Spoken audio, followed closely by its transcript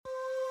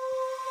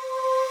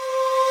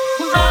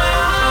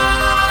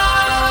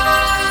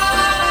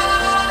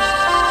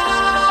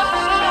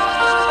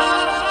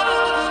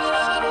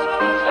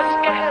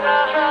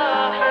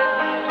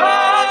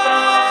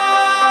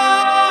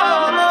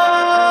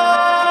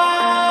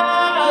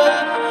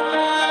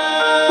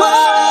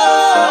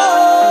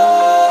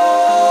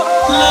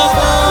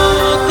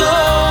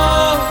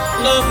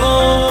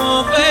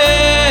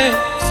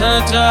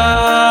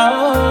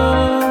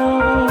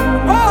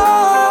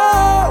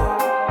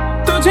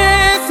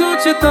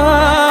सोचता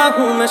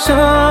हूँ मैं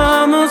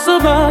शाम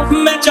सुबह,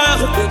 मैं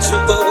चाहूँ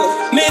तुझको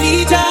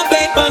मेरी जा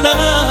बेपनाह।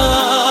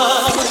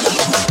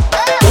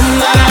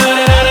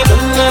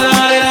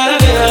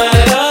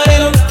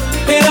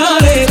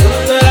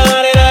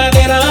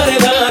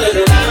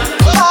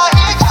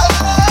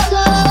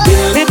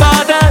 दिल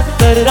इबादत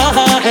कर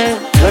रहा है,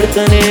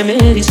 धड़कने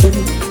मेरी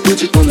सुन,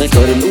 तुझको मैं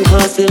कर लूँ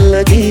हासिल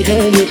लगी है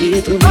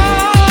यही तुम।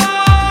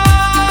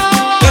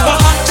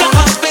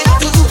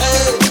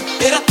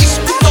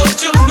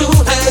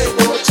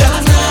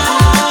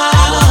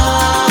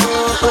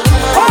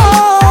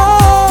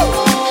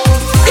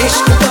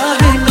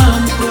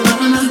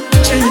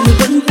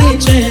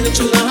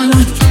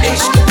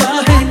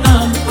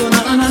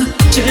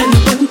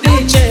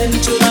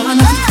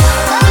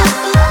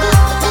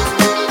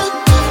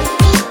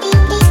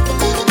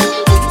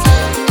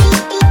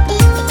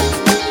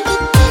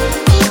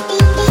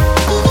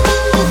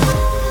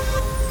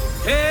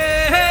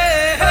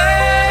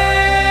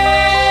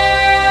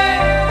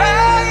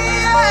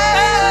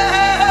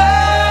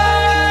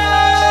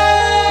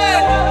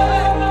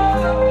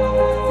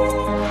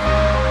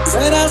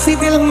 जरा सी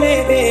दिल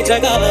में दे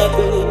जगह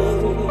तू,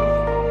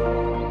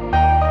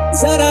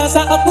 जरा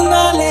सा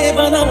अपना ले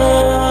बना।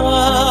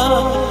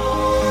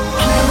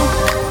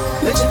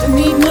 मैं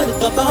जितनी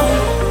मर्तबा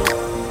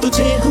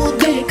तुझे हूँ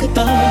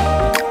देखता,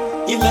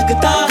 ये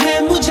लगता है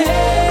मुझे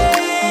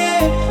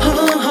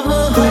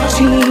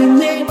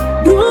जीने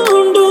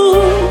ढूंढूं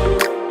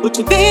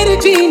कुछ देर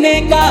जीने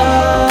का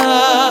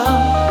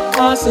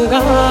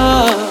आसरा।